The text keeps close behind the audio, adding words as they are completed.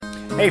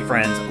Hey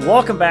friends,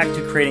 welcome back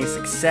to Creating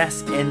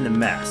Success in the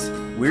Mess.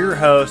 We're your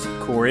hosts,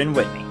 Corey and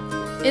Whitney.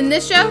 In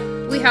this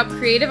show, we help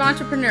creative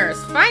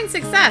entrepreneurs find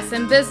success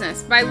in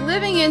business by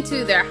living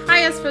into their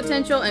highest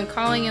potential and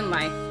calling in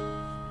life.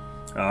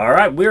 All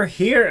right, we're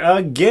here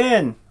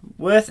again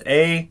with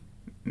a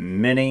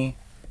mini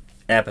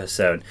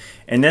episode.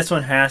 And this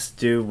one has to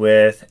do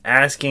with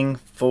asking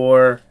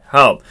for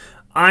help.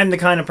 I'm the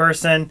kind of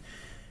person,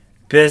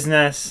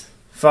 business,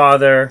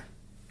 father,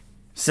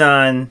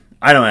 son,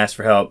 I don't ask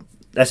for help.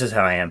 That's just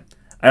how I am.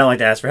 I don't like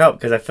to ask for help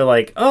because I feel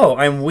like, oh,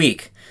 I'm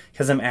weak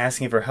because I'm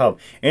asking for help.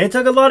 And it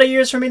took a lot of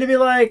years for me to be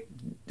like,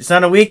 it's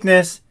not a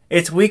weakness.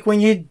 It's weak when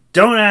you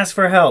don't ask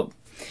for help.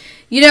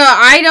 You know,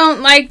 I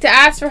don't like to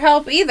ask for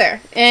help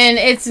either. And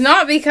it's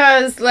not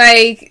because,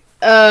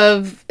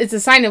 it's a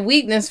sign of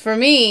weakness for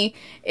me.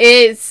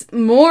 It's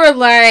more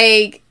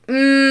like,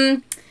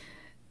 if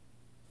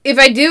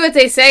I do what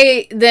they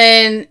say,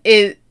 then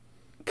it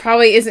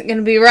probably isn't going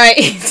to be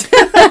right.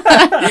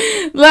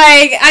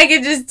 I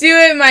could just do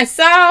it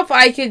myself.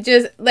 I could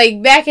just,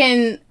 back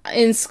in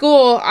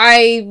school,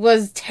 I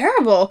was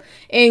terrible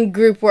in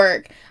group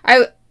work.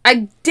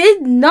 I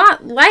did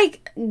not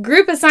like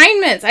group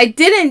assignments. I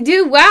didn't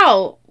do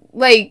well,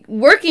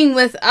 working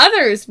with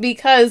others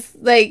because,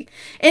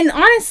 and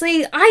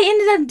honestly, I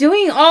ended up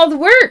doing all the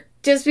work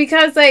just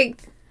because, I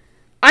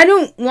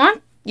don't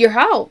want your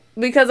help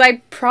because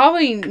I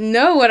probably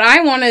know what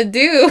I want to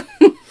do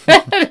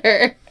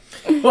better.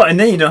 Well, and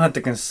then you don't have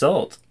to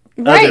consult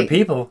other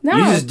people. No.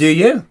 You just do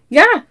you.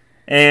 Yeah.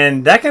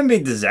 And that can be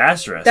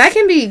disastrous. That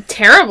can be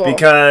terrible.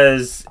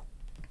 Because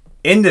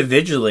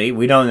individually,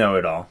 we don't know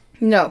it all.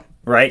 No.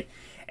 Right?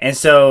 And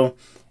so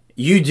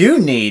you do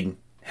need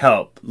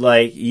help.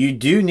 You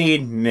do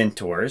need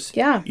mentors.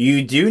 Yeah.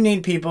 You do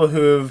need people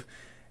who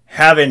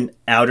have an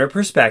outer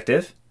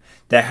perspective,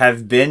 that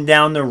have been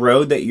down the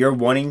road that you're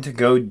wanting to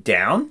go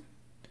down.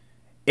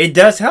 It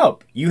does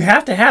help. You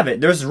have to have it.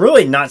 There's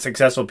really not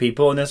successful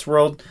people in this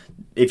world.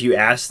 If you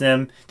ask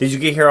them, did you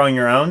get here on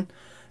your own?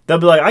 They'll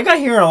be like, I got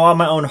here on a lot of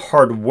my own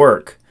hard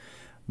work.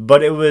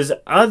 But it was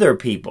other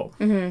people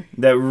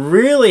that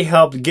really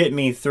helped get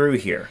me through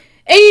here.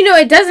 And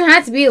it doesn't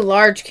have to be a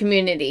large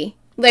community.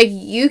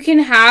 You can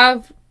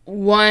have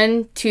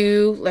one,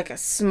 two, a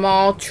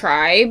small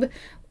tribe.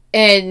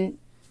 And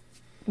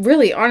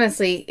really,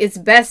 honestly, it's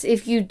best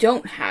if you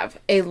don't have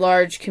a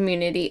large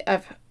community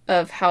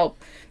of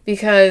help.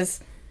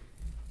 Because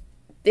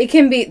that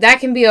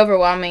can be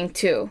overwhelming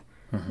too.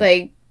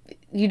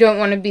 You don't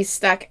want to be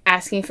stuck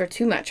asking for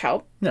too much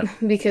help. No.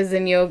 Because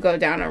then you'll go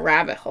down a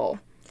rabbit hole.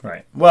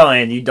 Right. Well,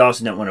 and you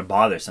also don't want to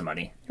bother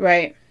somebody.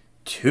 Right.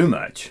 Too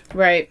much.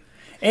 Right.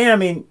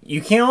 And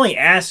you can only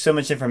ask so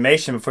much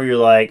information before you're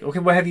like, okay,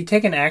 well, have you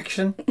taken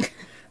action?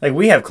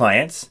 We have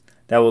clients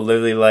that will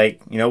literally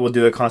we'll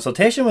do a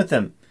consultation with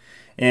them.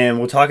 And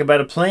we'll talk about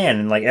a plan.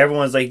 And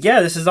everyone's like,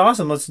 yeah, this is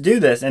awesome. Let's do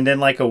this. And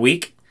then a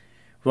week,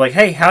 we're like,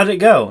 hey, how'd it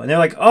go? And they're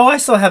like, oh, I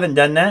still haven't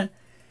done that.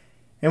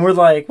 And we're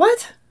like,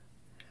 what?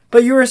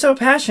 But you were so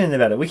passionate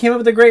about it. We came up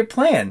with a great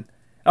plan.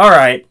 All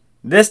right,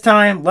 this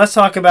time, let's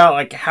talk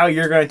about how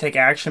you're going to take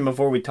action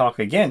before we talk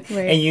again.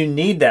 Right. And you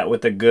need that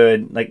with a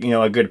good,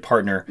 a good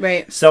partner.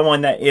 Right.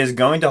 Someone that is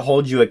going to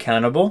hold you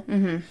accountable.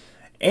 Mm-hmm.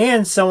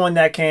 And someone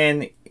that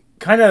can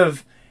kind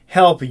of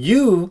help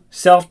you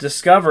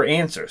self-discover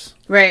answers.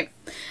 Right.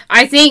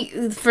 I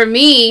think for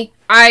me,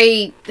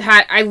 I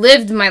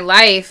lived my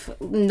life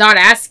not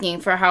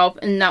asking for help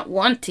and not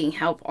wanting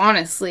help,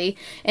 honestly.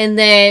 And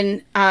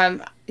then,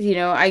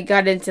 I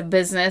got into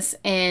business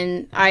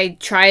and I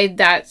tried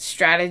that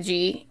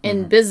strategy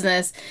in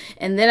business.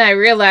 And then I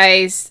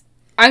realized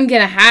I'm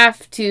going to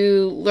have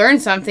to learn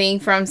something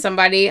from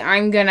somebody.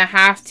 I'm going to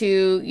have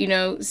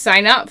to,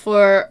 sign up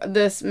for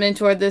this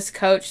mentor, this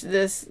coach,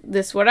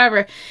 this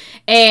whatever.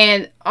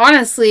 And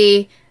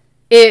honestly,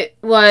 it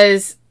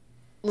was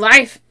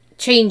life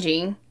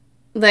changing.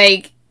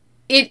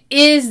 It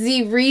is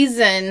the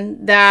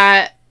reason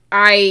that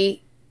I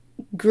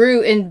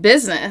grew in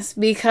business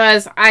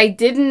because I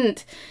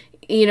didn't,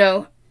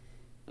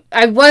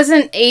 I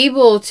wasn't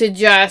able to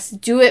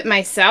just do it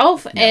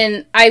myself. Yeah.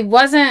 And I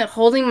wasn't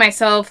holding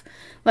myself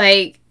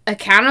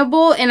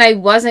accountable and I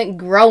wasn't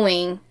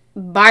growing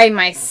by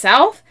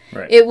myself.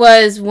 Right. It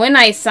was when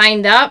I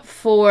signed up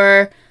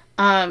for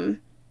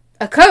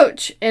a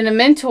coach and a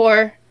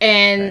mentor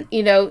and,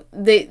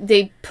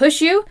 they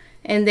push you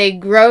and they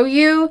grow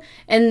you.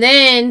 And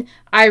then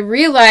I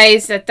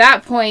realized at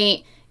that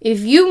point,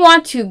 if you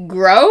want to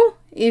grow,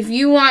 if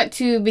you want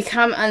to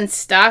become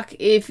unstuck,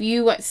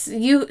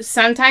 you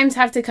sometimes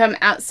have to come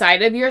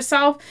outside of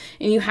yourself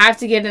and you have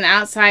to get an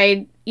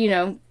outside,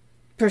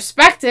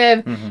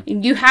 perspective.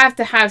 Mm-hmm. You have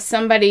to have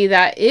somebody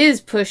that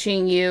is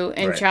pushing you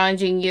and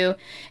challenging you,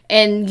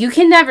 and you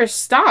can never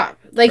stop.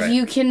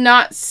 You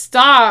cannot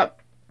stop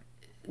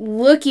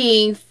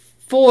looking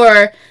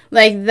for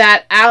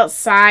that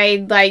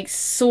outside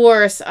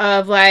source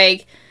of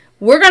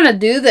we're going to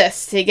do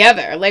this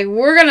together. Like,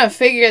 we're going to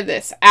figure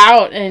this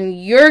out,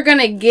 and you're going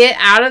to get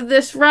out of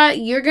this rut.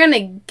 You're going to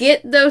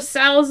get those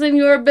sales in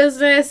your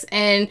business,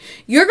 and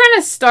you're going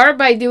to start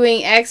by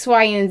doing X,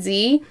 Y, and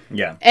Z.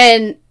 Yeah.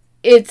 And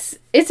it's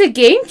a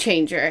game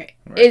changer.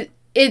 Right.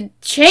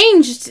 It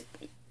changed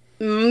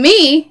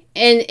me,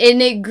 and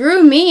it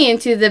grew me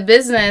into the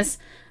business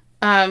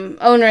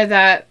owner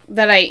that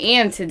I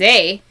am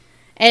today.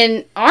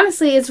 And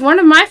honestly, it's one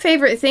of my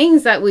favorite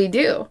things that we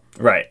do.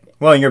 Right.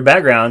 Well, in your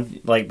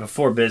background, like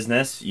before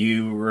business,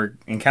 you were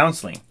in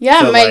counseling.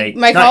 Yeah, so, my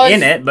not college,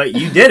 in it, but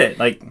you did it.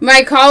 Like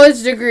my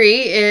college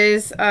degree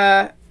is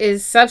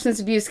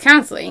substance abuse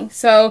counseling.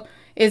 So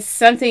it's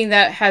something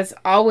that has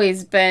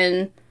always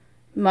been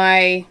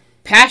my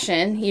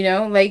passion. You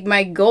know, like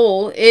my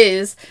goal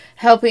is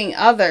helping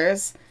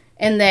others,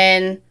 and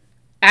then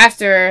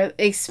after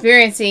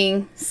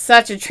experiencing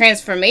such a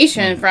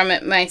transformation from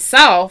it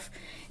myself,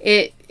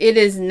 it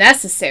is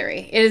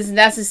necessary. It is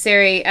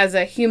necessary as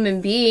a human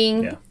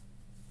being,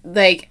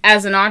 like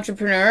as an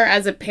entrepreneur,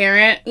 as a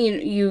parent.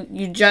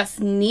 You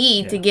just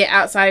need to get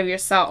outside of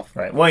yourself.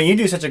 Right. Well, you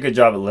do such a good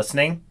job at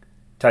listening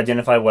to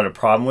identify what a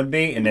problem would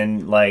be, and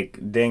then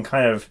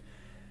kind of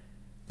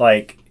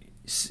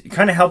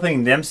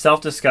helping them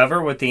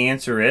self-discover what the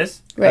answer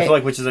is. Right. I feel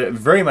like, which is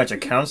very much a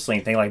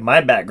counseling thing. Like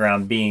my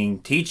background being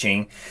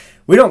teaching,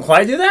 we don't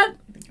quite do that.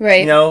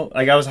 Right. You know,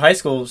 like I was a high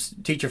school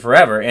teacher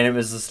forever, and it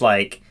was just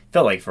like,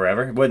 felt like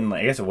forever. It wasn't,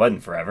 I guess it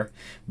wasn't forever,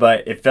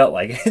 but it felt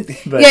like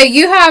it. But, yeah,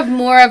 you have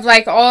more of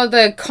like all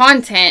the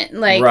content,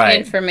 like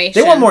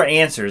information. They want more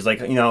answers.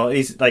 Like, you know,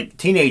 these like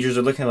teenagers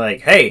are looking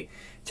like, hey,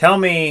 tell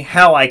me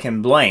how I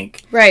can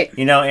blank. Right.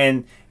 You know,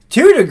 and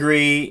to a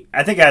degree,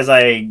 I think as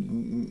I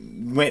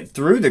went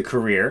through the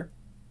career,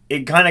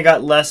 it kind of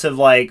got less of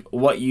like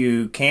what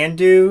you can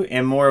do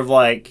and more of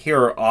like,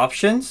 here are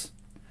options.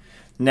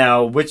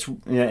 Now,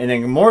 and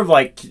then more of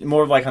like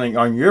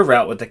on your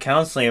route with the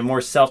counseling and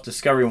more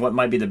self-discovery and what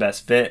might be the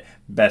best fit,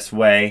 best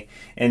way.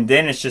 And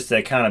then it's just the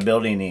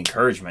accountability and the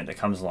encouragement that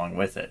comes along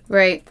with it.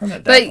 Right.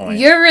 But point.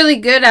 You're really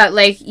good at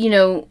like, you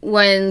know,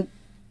 when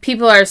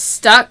people are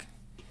stuck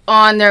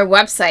on their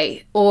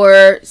website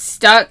or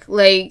stuck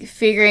like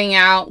figuring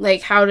out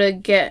like how to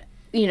get,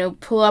 you know,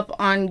 pull up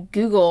on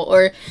Google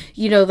or,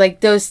 you know,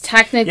 like those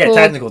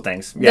technical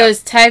things. Yeah.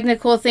 Those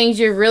technical things,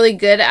 you're really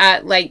good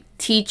at like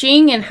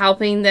teaching and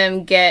helping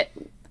them get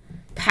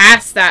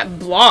past that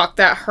block,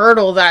 that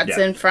hurdle that's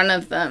in front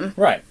of them.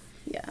 Right.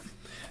 Yeah.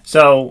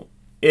 So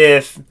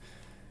if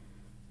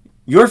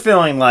you're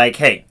feeling like,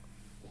 hey,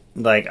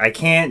 like I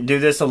can't do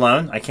this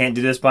alone, I can't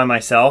do this by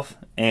myself,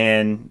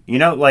 and you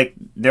know, like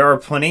there are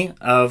plenty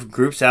of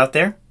groups out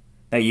there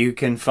that you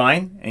can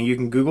find and you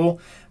can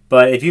Google.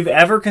 But if you've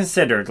ever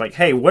considered, like,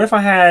 hey, what if I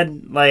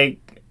had,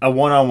 like, a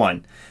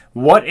one-on-one?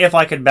 What if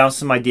I could bounce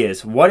some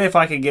ideas? What if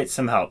I could get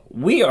some help?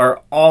 We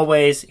are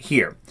always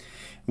here.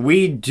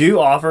 We do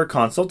offer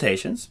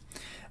consultations.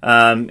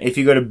 If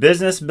you go to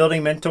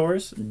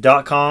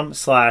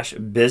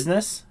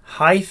businessbuildingmentors.com/business-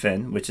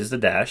 which is the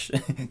dash,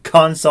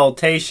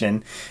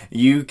 consultation,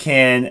 you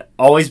can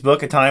always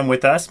book a time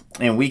with us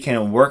and we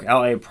can work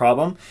out a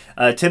problem.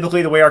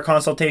 Typically, the way our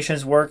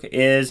consultations work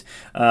is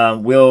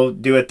we'll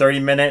do a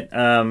 30-minute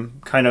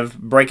kind of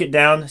break it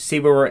down, see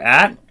where we're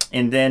at,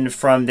 and then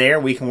from there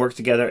we can work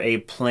together a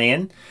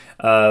plan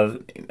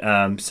of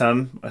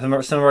some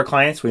of our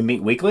clients. We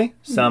meet weekly,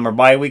 some are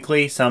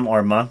bi-weekly, some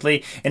are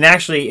monthly, and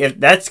actually,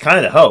 if that's kind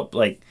of the hope,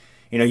 like,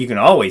 you know, you can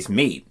always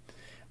meet.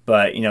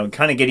 But, you know,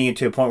 kind of getting you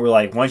to a point where,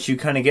 like, once you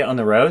kind of get on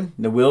the road,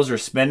 the wheels are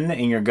spinning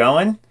and you're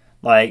going,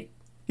 like,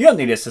 you don't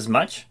need us as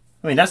much.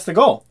 I mean, that's the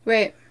goal.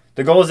 Right.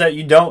 The goal is that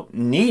you don't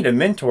need a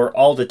mentor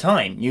all the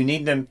time. You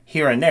need them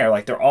here and there.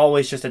 Like, they're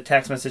always just a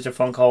text message, a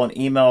phone call, an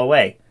email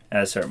away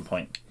at a certain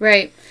point.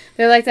 Right.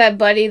 They're like that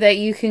buddy that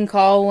you can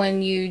call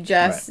when you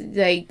just,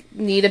 like,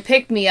 need a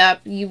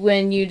pick-me-up.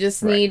 When you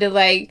just need to,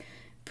 like,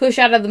 push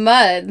out of the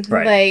mud.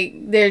 Right.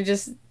 Like, they're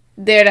just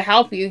there to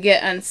help you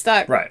get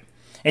unstuck. Right.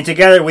 And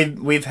together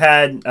we've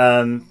had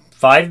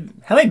 5,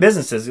 how many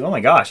businesses? Oh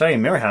my gosh, I don't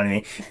even remember how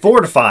many. 4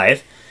 to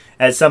 5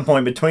 at some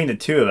point between the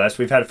two of us.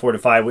 We've had 4 to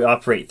 5. We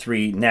operate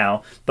 3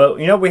 now.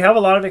 But, you know, we have a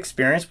lot of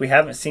experience. We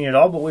haven't seen it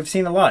all, but we've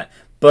seen a lot.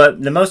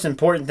 But the most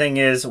important thing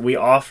is we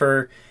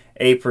offer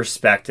a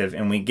perspective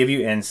and we give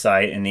you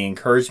insight and the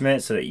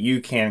encouragement so that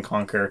you can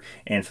conquer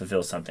and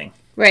fulfill something.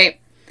 Right.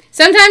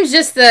 Sometimes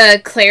just the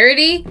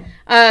clarity.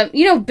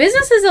 You know,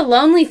 business is a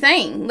lonely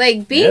thing.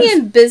 Like, being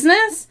in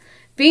business...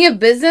 Being a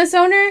business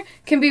owner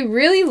can be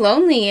really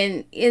lonely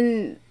and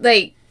in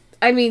like,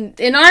 I mean,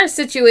 in our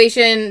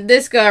situation,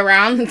 this go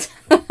around,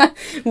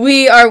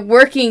 we are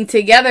working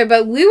together,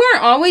 but we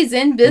weren't always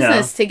in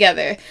business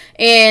together.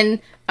 And,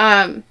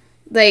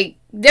 like,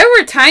 there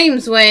were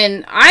times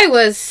when I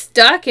was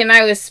stuck and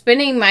I was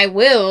spinning my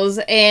wheels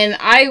and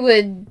I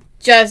would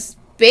just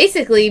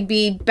basically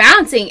be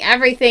bouncing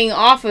everything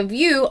off of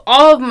you,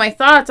 all of my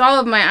thoughts, all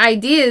of my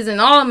ideas,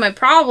 and all of my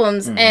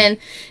problems. Mm-hmm. And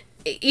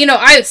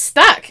I was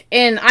stuck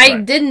and I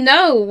Right. didn't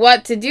know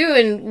what to do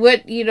and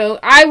what,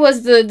 I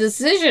was the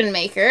decision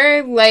maker,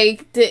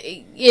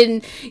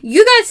 and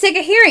you got sick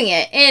of hearing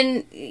it.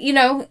 And,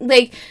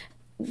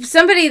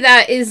 somebody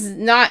that is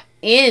not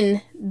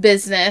in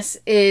business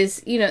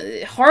is,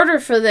 harder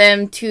for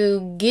them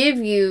to give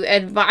you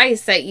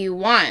advice that you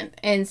want.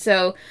 And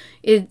so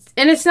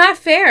it's not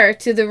fair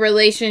to the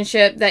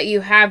relationship that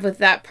you have with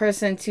that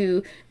person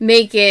to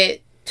make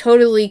it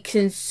totally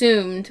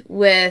consumed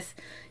with,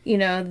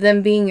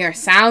 them being your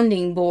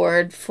sounding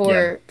board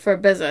for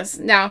business.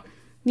 Now,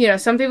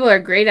 some people are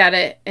great at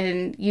it,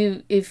 and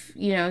if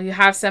you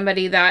have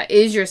somebody that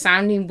is your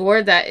sounding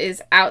board that is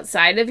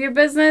outside of your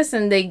business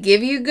and they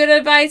give you good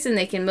advice and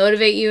they can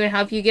motivate you and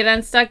help you get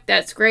unstuck,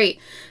 that's great.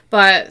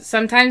 But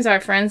sometimes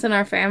our friends and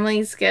our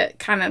families get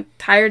kind of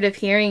tired of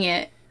hearing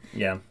it.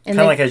 Yeah. Kind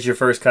of like as your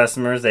first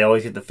customers, they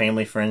always get the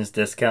family friends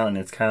discount, and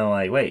it's kind of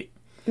like, wait.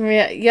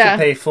 Yeah. To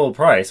pay full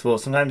price. Well,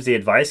 sometimes the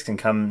advice can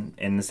come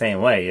in the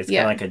same way. It's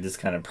kind of like a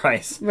discounted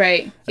price.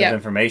 Right. Of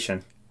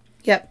information.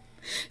 Yep.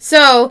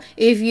 So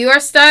if you are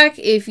stuck,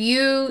 if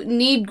you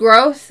need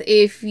growth,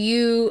 if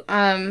you,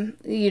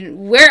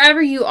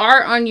 wherever you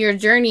are on your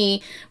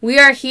journey, we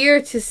are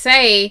here to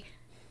say,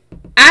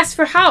 ask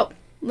for help.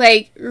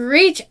 Like,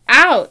 reach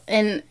out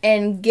and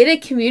get a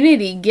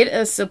community, get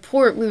a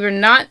support. We were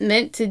not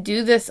meant to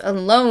do this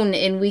alone,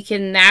 and we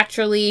can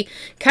naturally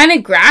kind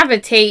of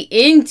gravitate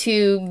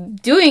into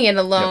doing it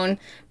alone. Yep.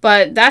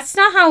 But that's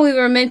not how we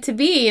were meant to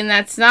be, and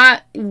that's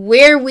not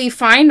where we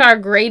find our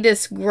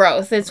greatest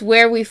growth. It's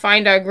where we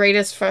find our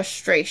greatest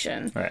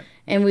frustration. Right.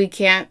 And we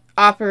can't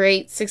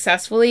operate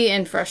successfully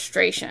in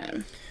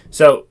frustration.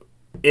 So,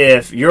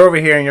 if you're over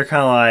here and you're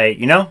kind of like,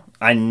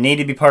 I need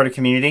to be part of a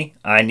community.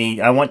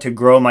 I want to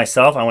grow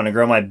myself. I want to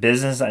grow my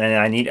business, and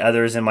I need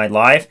others in my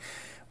life.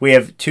 We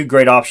have two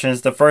great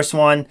options. The first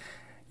one,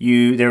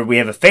 we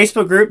have a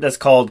Facebook group that's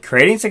called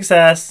Creating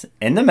Success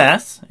in the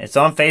Mess. It's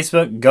on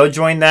Facebook. Go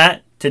join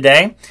that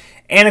today.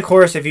 And of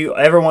course, if you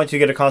ever want to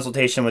get a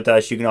consultation with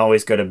us, you can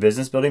always go to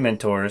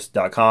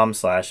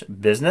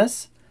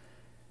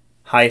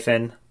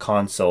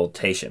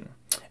businessbuildingmentors.com/business-consultation.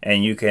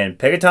 And you can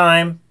pick a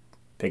time,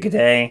 pick a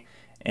day,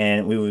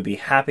 and we would be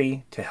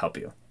happy to help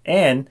you.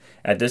 And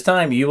at this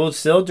time, you will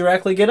still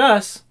directly get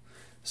us.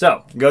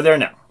 So go there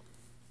now.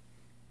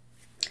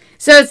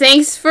 So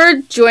thanks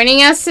for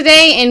joining us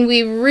today, and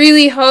we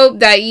really hope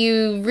that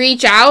you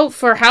reach out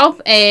for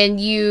help and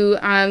you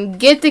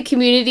get the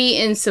community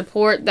and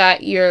support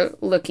that you're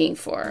looking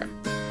for.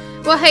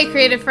 Well, hey,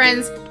 creative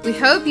friends, we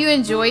hope you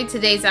enjoyed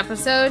today's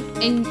episode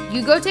and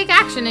you go take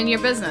action in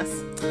your business.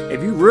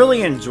 If you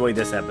really enjoyed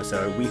this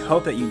episode, we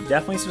hope that you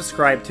definitely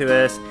subscribe to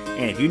us.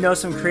 And if you know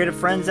some creative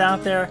friends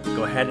out there,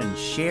 go ahead and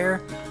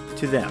share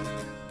to them.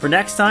 For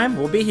next time,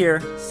 we'll be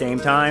here, same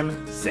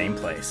time, same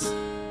place.